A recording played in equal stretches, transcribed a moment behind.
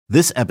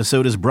This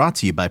episode is brought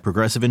to you by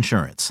Progressive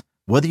Insurance.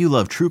 Whether you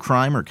love true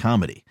crime or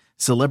comedy,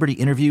 celebrity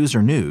interviews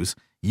or news,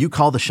 you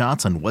call the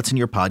shots on what's in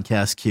your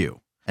podcast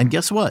queue. And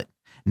guess what?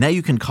 Now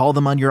you can call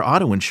them on your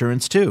auto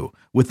insurance too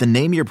with the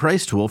Name Your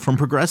Price tool from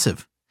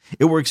Progressive.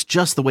 It works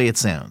just the way it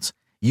sounds.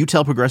 You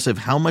tell Progressive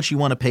how much you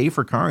want to pay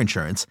for car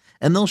insurance,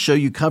 and they'll show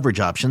you coverage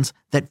options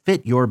that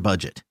fit your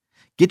budget.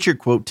 Get your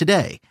quote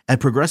today at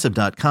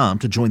Progressive.com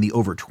to join the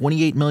over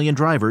 28 million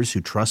drivers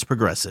who trust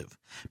Progressive.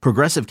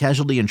 Progressive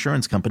Casualty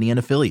Insurance Company and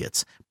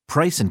Affiliates.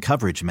 Price and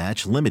coverage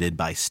match limited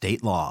by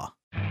state law.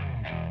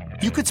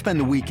 You could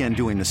spend the weekend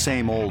doing the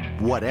same old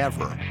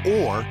whatever,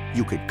 or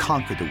you could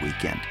conquer the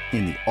weekend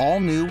in the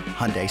all-new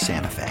Hyundai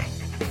Santa Fe.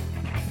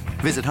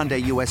 Visit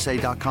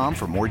HyundaiUSA.com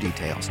for more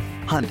details.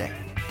 Hyundai,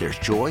 there's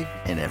joy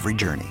in every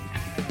journey.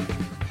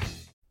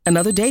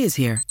 Another day is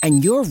here,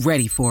 and you're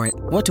ready for it.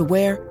 What to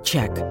wear?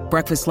 Check.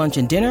 Breakfast, lunch,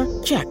 and dinner?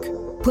 Check.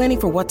 Planning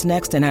for what's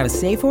next and how to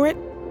save for it?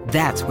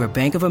 That's where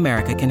Bank of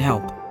America can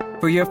help.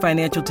 For your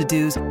financial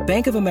to-dos,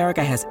 Bank of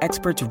America has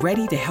experts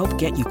ready to help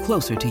get you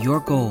closer to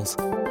your goals.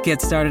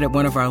 Get started at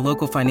one of our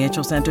local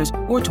financial centers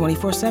or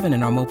 24/7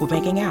 in our mobile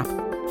banking app.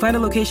 Find a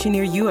location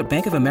near you at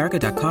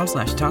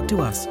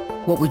bankofamerica.com/talktous.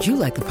 What would you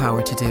like the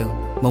power to do?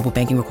 Mobile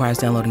banking requires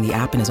downloading the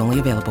app and is only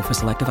available for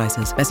select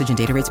devices. Message and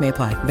data rates may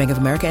apply. Bank of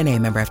America N.A.,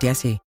 member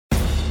FDIC.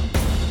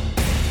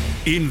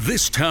 In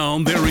this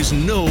town, there is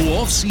no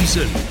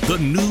off-season. The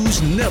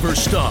news never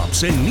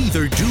stops, and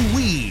neither do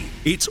we.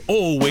 It's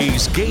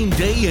always game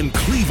day in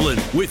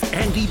Cleveland with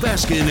Andy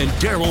Baskin and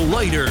Daryl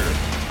Ryder.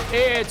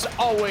 It's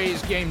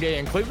always game day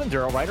in Cleveland.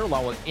 Daryl Ryder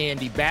along with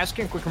Andy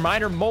Baskin. Quick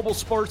reminder, mobile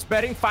sports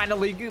betting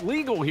finally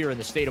legal here in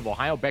the state of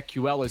Ohio.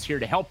 BetQL is here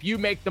to help you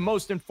make the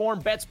most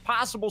informed bets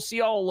possible.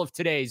 See all of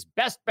today's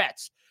best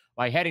bets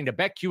by heading to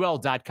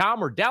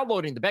BetQL.com or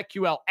downloading the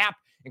BetQL app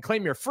and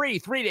claim your free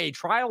 3-day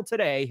trial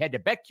today. Head to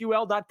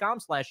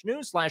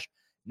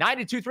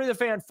BetQL.com/news/923 The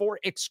Fan for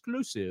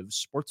exclusive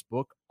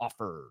sportsbook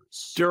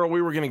offers. Daryl,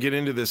 we were going to get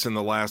into this in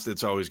the last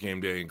It's Always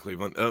Game Day in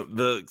Cleveland.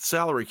 The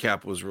salary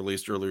cap was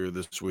released earlier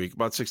this week,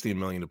 about $16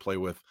 million to play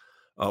with,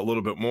 a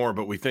little bit more,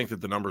 but we think that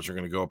the numbers are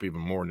going to go up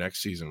even more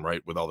next season,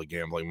 right, with all the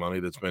gambling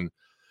money that's been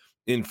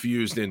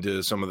infused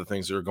into some of the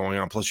things that are going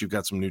on. Plus, you've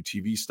got some new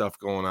TV stuff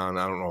going on.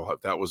 I don't know if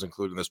that was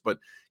included in this, but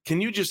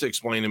can you just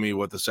explain to me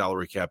what the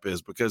salary cap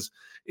is? Because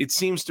it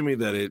seems to me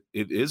that it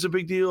is a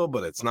big deal,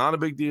 but it's not a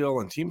big deal,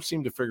 and teams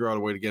seem to figure out a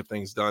way to get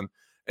things done.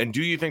 And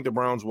do you think the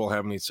Browns will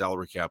have any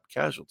salary cap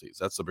casualties?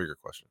 That's the bigger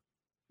question.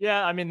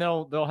 Yeah, I mean,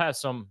 they'll have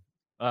some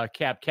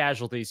cap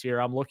casualties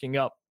here. I'm looking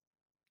up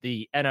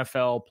the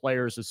NFL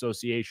Players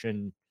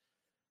Association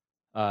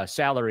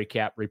salary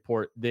cap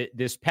report.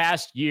 This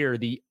past year,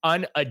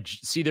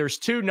 there's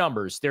two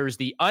numbers. There's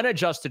the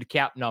unadjusted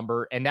cap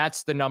number, and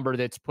that's the number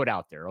that's put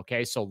out there.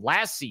 Okay, so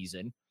last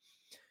season,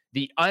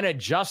 the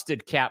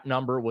unadjusted cap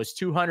number was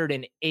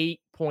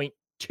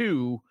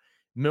 $208.2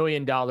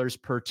 million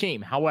per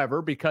team.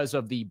 However, because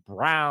of the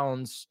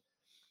Browns,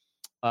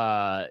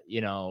 carryover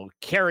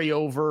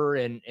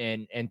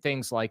and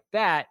things like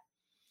that,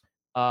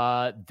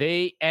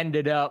 they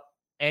ended up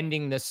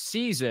ending the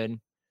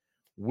season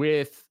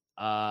with,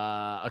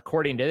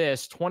 according to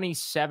this,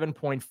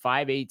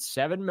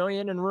 $27.587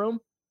 million in room,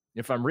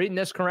 if I'm reading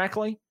this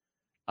correctly.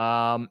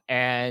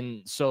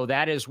 And so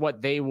that is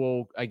what they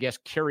will, I guess,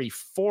 carry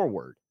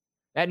forward.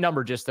 That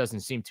number just doesn't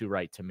seem too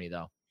right to me,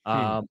 though.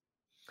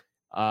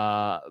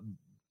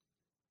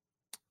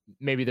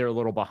 Maybe they're a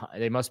little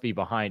behind. They must be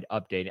behind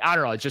updating. I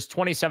don't know. It's just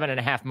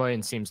 $27.5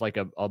 million seems like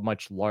a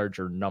much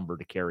larger number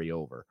to carry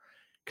over,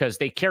 because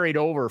they carried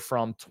over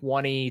from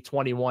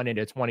 2021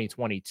 into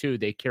 2022.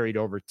 They carried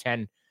over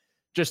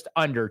just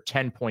under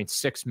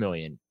 10.6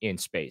 million in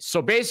space.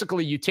 So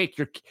basically, you take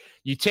your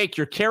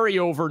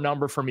carryover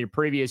number from your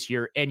previous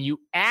year and you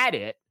add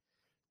it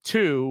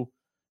to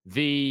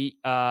the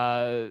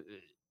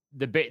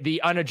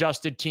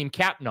unadjusted team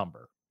cap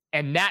number,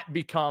 and that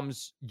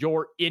becomes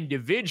your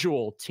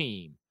individual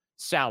team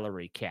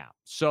salary cap.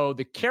 So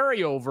the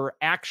carryover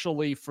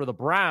actually for the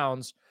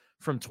Browns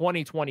from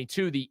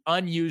 2022, the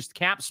unused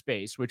cap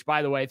space, which,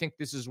 by the way, I think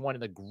this is one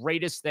of the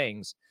greatest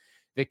things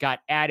that got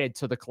added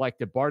to the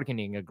collective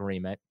bargaining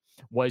agreement,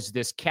 was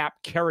this cap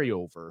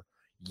carryover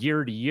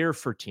year to year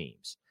for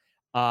teams.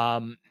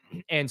 And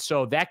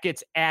so that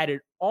gets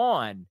added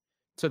on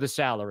to the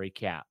salary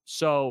cap.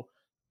 So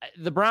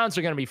the Browns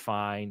are going to be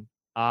fine.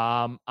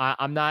 I'm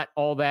not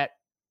all that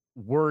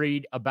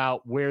worried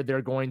about where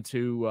they're going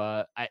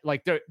to,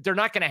 they're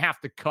not going to have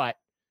to cut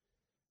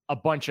a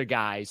bunch of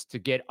guys to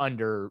get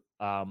under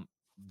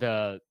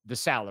the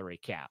salary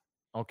cap.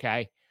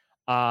 Okay.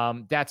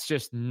 That's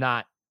just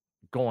not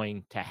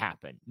going to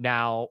happen.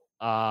 Now,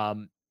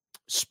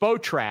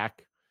 Spotrac,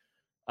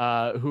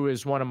 who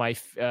is one of my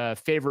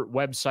favorite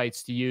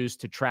websites to use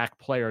to track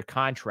player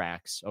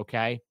contracts,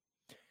 okay,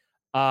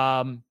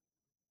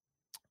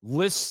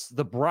 lists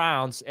the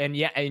Browns, and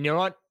you know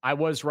what? I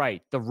was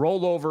right. The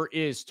rollover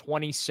is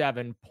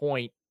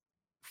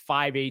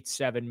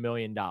 $27.587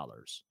 million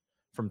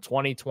from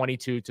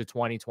 2022 to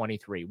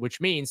 2023,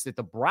 which means that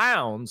the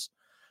Browns'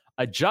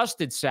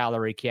 adjusted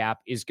salary cap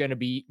is going to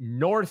be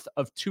north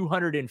of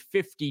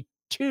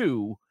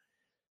 $252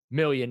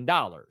 million.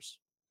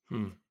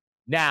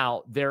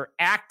 Now, their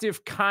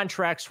active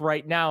contracts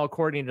right now,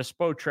 according to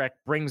Spotrac,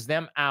 brings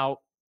them out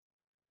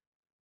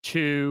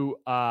to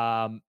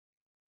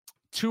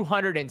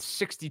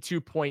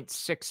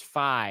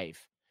 $262.65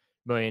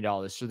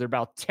 million. So they're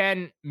about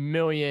 $10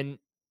 million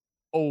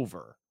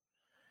over.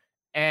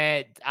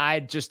 And I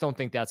just don't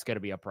think that's going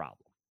to be a problem.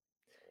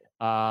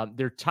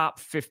 Their top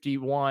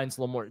 51s,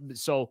 a little more.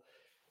 So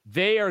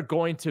they are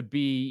going to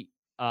be,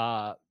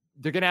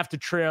 they're going to have to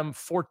trim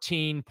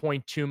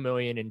 $14.2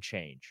 million and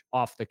change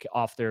off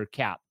their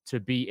cap to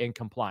be in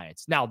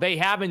compliance. Now they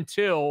have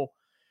until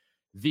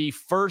the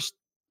first,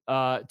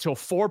 till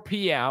 4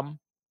 p.m.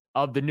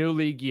 of the new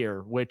league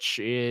year, which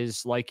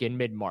is like in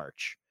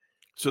mid-March.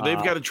 So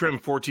they've got to trim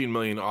 $14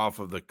 million off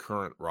of the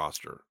current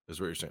roster, is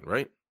what you're saying,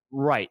 right?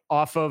 Right.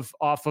 Off of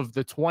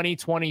the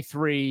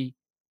 2023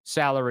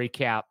 salary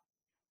cap.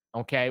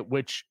 Okay.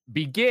 Which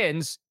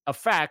begins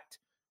effect,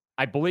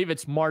 I believe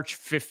it's March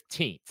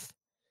 15th,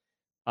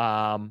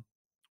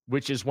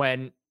 which is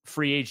when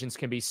free agents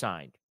can be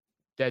signed.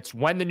 That's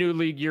when the new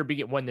league year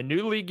when the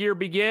new league year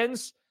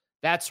begins,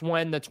 that's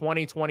when the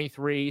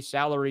 2023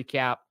 salary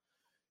cap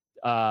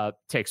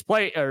takes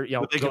place. Or, you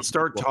know, but they can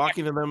start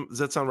talking to them. Does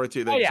that sound right to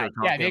you? They can.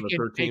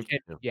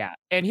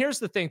 And here's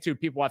the thing too,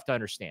 people have to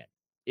understand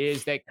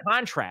is that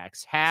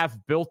contracts have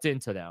built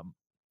into them,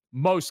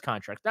 most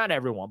contracts, not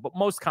everyone, but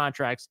most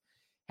contracts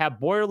have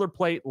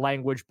boilerplate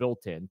language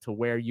built in to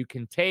where you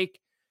can take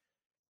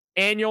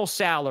annual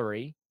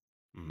salary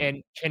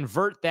and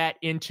convert that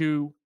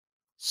into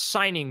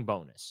signing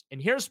bonus. And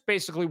here's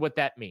basically what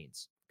that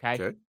means.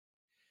 Okay.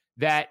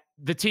 That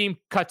the team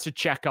cuts a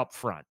check up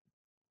front.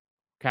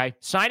 Okay.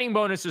 Signing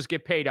bonuses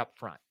get paid up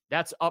front.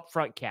 That's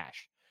upfront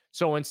cash.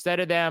 So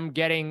instead of them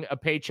getting a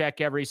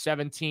paycheck every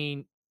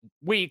 17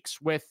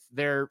 weeks with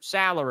their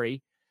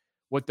salary,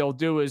 what they'll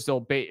do is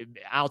they'll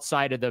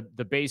outside of the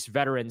base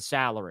veteran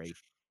salary,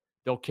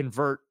 they'll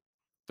convert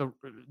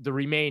the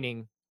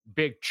remaining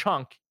big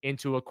chunk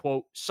into a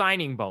quote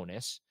signing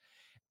bonus.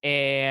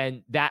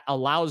 And that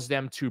allows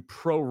them to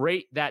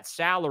prorate that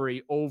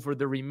salary over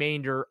the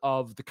remainder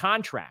of the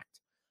contract,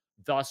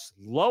 thus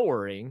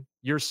lowering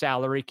your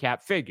salary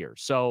cap figure.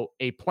 So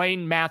a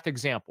plain math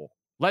example,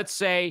 let's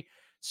say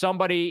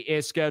somebody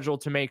is scheduled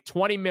to make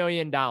 $20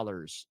 million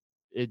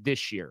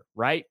this year,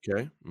 right?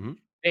 Okay.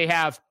 They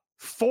have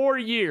 4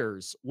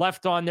 years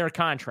left on their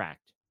contract.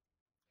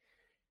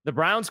 The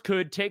Browns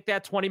could take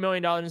that $20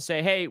 million and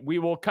say, hey, we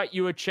will cut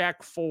you a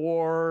check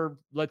for,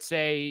 let's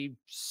say,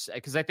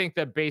 because I think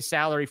the base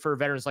salary for a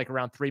veteran is like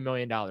around $3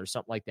 million,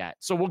 something like that.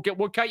 So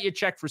we'll cut you a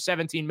check for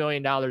 $17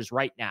 million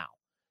right now.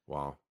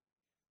 Wow.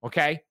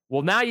 Okay.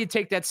 Well, now you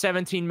take that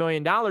 $17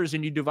 million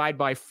and you divide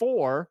by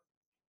 4.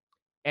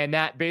 And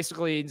that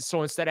basically,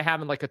 so instead of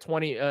having like a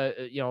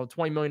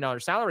 $20 million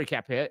salary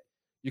cap hit,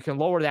 you can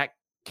lower that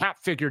cap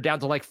figure down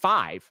to like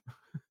 5.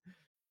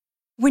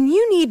 When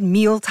you need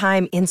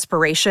mealtime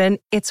inspiration,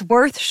 it's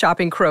worth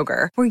shopping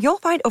Kroger, where you'll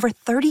find over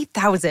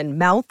 30,000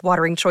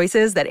 mouth-watering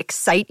choices that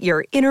excite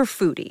your inner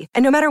foodie.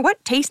 And no matter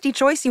what tasty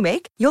choice you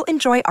make, you'll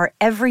enjoy our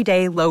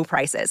everyday low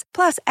prices,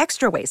 plus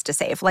extra ways to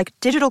save, like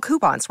digital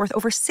coupons worth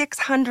over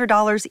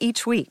 $600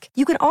 each week.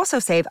 You can also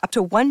save up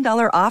to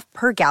 $1 off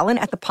per gallon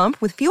at the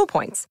pump with fuel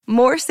points.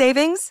 More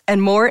savings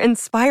and more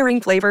inspiring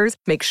flavors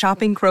make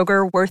shopping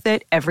Kroger worth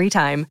it every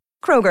time.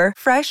 Kroger,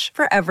 fresh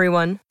for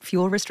everyone.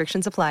 Fuel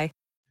restrictions apply.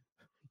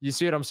 You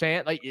see what I'm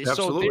saying? Like,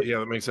 absolutely. Yeah,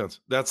 that makes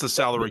sense. That's the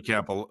salary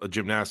cap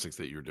gymnastics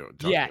that you're doing.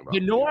 Yeah, about. The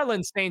New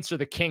Orleans Saints are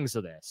the kings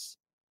of this.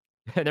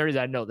 And the reason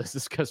I know this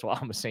is because, well,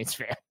 I'm a Saints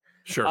fan.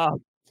 Sure.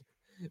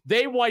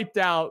 They wiped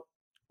out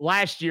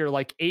last year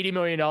like $80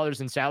 million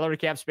in salary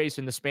cap space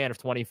in the span of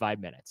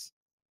 25 minutes.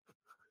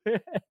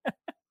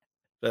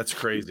 That's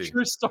crazy.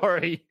 True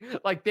story.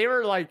 They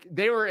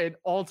were in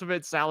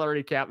ultimate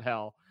salary cap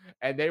hell,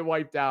 and they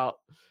wiped out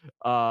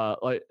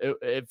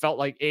it felt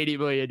like $80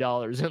 million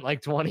in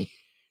like 20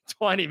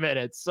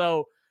 minutes.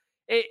 So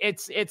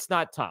it's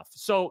not tough.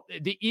 So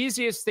the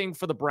easiest thing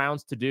for the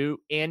Browns to do,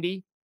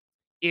 Andy,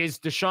 is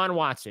Deshaun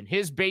Watson.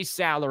 His base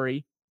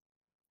salary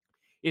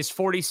is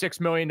 $46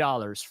 million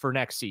for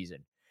next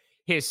season.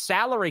 His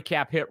salary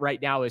cap hit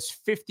right now is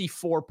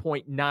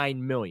 $54.9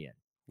 million.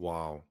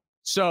 Wow.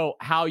 So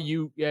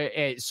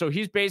so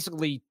he's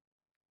basically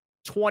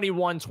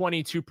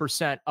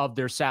 22% of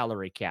their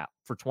salary cap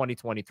for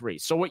 2023.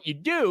 So what you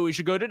do is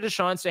you go to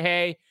Deshaun and say,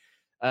 hey,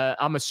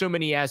 I'm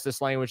assuming he has this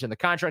language in the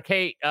contract.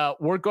 Hey,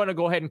 we're going to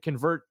go ahead and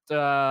convert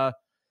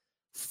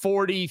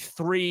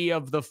 43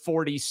 of the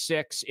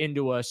 46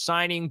 into a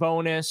signing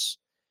bonus.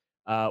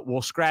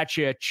 We'll scratch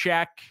you a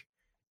check,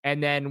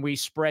 and then we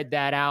spread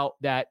that out,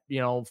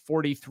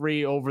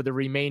 43 over the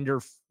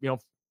remainder,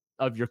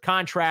 of your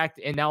contract.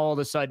 And now all of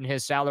a sudden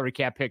his salary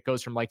cap hit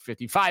goes from like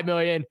 $55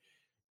 million,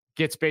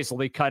 gets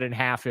basically cut in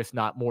half, if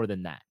not more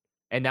than that.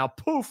 And now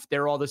poof,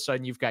 there all of a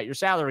sudden you've got your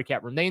salary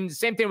cap room.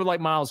 Same thing with like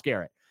Myles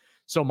Garrett.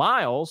 So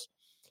Myles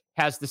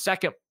has the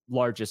second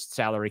largest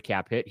salary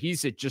cap hit.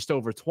 He's at just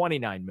over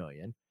 $29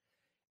 million.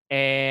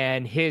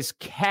 And his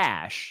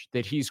cash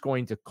that he's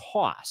going to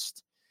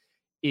cost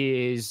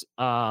is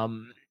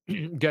going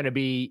to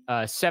be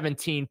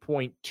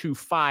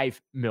 $17.25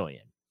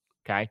 million.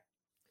 Okay.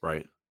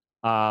 Right.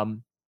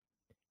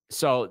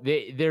 So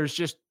there's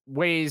just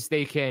ways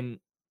they can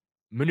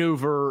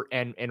maneuver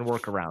and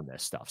work around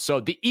this stuff. So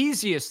the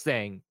easiest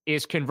thing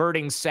is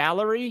converting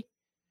salary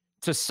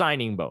to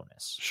signing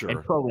bonus, and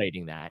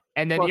prorating that.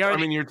 And then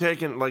you're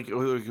taking, like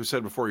you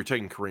said before, you're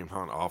taking Kareem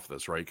Hunt off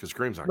this, right? Because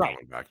Kareem's not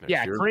coming back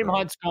next year. Kareem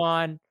Hunt's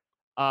gone.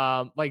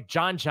 Like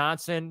John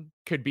Johnson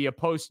could be a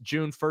post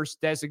June 1st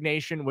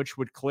designation, which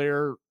would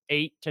clear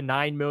 $8 to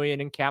 $9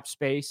 million in cap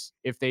space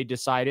if they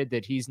decided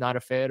that he's not a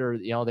fit, or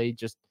they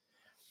just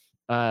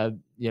don't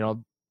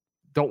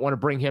want to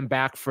bring him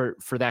back for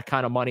that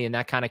kind of money and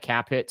that kind of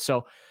cap hit.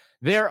 So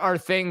there are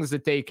things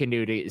that they can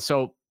do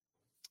so.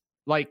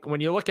 Like, when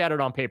you look at it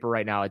on paper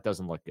right now, it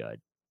doesn't look good.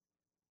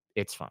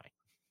 It's fine.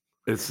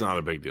 It's not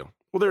a big deal.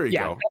 Well, there you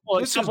go.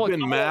 This has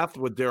been Math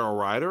with Daryl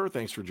Ryder.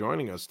 Thanks for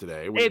joining us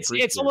today.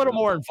 It's a little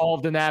more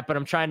involved in that, but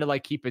I'm trying to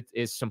keep it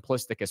as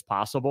simplistic as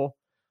possible.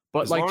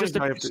 But as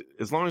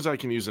long as I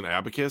can use an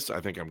abacus, I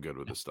think I'm good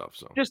with this stuff.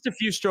 So just a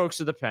few strokes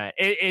of the pen.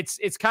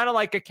 It's kind of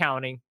like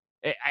accounting.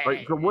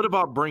 What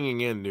about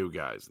bringing in new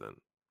guys then?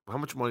 How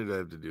much money do they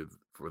have to do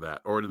for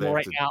that? Or do they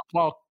have to... now?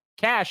 Well,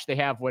 cash, they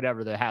have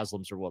whatever the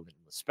Haslams are willing to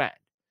spend.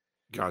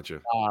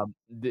 Gotcha.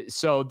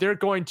 So they're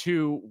going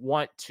to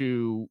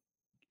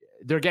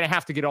they're going to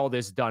have to get all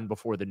this done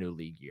before the new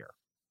league year.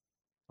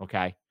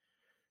 Okay.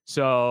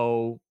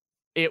 So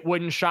it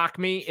wouldn't shock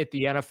me at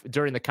the NFL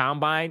during the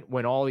combine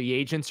when all the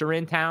agents are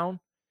in town.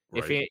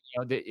 Right.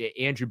 If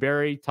Andrew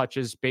Berry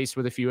touches base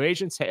with a few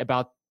agents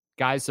about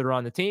guys that are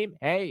on the team,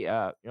 hey,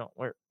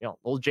 we're a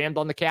little jammed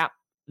on the cap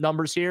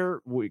numbers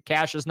here.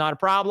 Cash is not a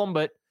problem,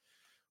 but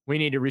we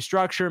need to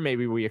restructure.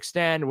 Maybe we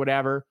extend,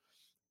 whatever.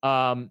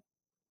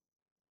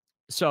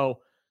 So,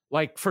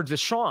 like for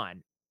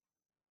Deshaun,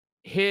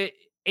 hit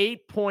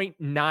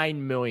 $8.9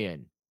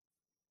 million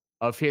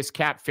of his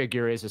cap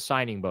figure is a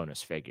signing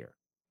bonus figure.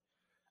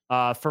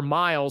 For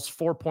Miles,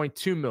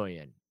 $4.2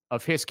 million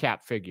of his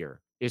cap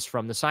figure is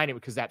from the signing,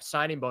 because that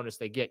signing bonus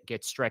they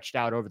gets stretched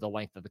out over the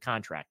length of the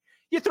contract.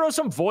 You throw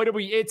some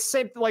voidable. It's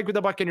same like what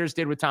the Buccaneers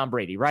did with Tom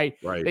Brady, right?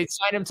 Right. They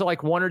signed him to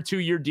 1 or 2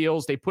 year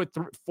deals. They put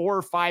 4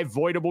 or 5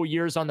 voidable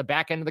years on the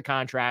back end of the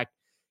contract.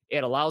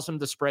 It allows them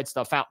to spread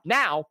stuff out.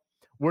 Now,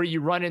 where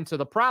you run into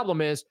the problem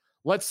is,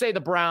 let's say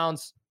the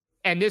Browns,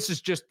 and this is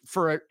just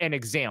for an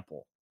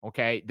example,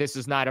 okay? This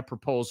is not a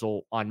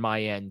proposal on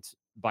my end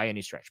by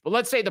any stretch. But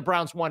let's say the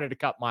Browns wanted to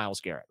cut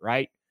Myles Garrett,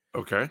 right?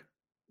 Okay.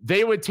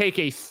 They would take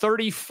a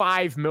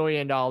 $35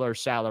 million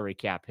salary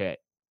cap hit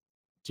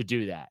to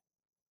do that.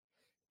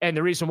 And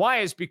the reason why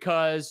is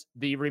because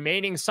the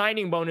remaining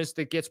signing bonus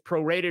that gets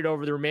prorated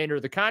over the remainder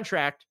of the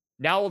contract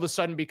now all of a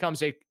sudden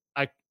becomes in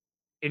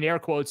air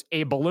quotes,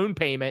 a balloon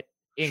payment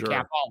in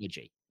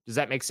Capology. Does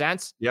that make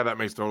sense? Yeah, that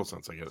makes total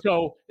sense. I get it.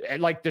 So,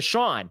 like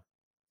Deshaun,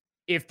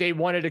 if they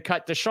wanted to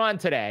cut Deshaun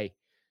today,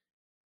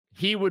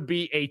 he would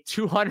be a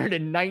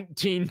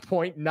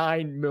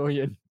 $219.9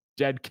 million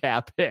dead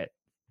cap hit.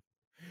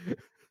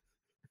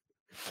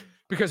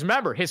 Because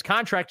remember, his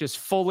contract is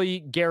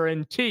fully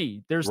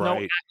guaranteed. There's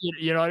no,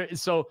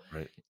 so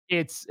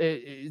it's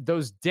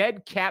those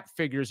dead cap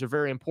figures are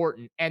very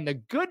important. And the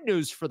good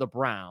news for the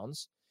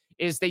Browns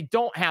is they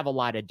don't have a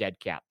lot of dead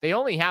cap. They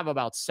only have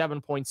about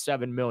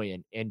 7.7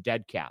 million in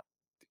dead cap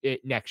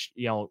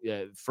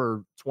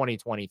for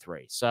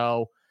 2023.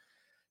 So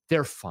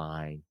they're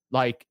fine.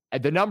 Like,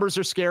 the numbers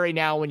are scary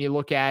now when you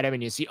look at them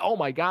and you see, oh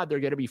my God, they're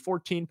going to be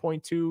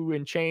 14.2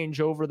 and change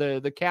over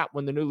the cap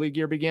when the new league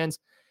year begins.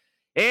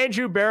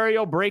 Andrew Berry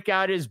will break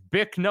out his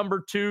Bic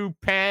number 2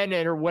 pen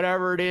or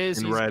whatever it is.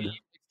 In red.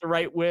 To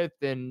write with,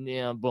 and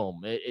boom.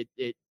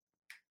 It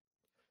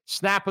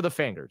snap of the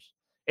fingers.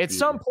 At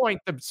some point,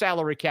 the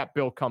salary cap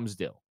bill comes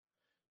due.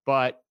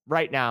 But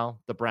right now,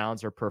 the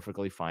Browns are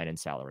perfectly fine in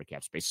salary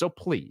cap space. So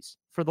please,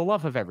 for the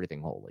love of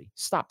everything holy,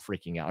 stop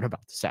freaking out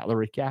about the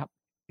salary cap.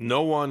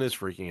 No one is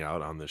freaking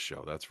out on this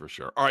show, that's for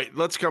sure. All right,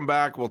 let's come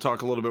back. We'll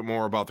talk a little bit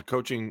more about the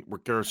coaching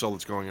carousel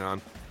that's going on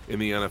in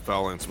the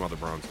NFL and some other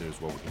Browns news.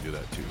 Well, we can do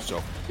that too.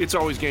 So it's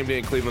always game day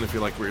in Cleveland. If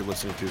you like what you're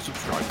listening to,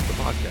 subscribe to the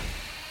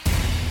podcast.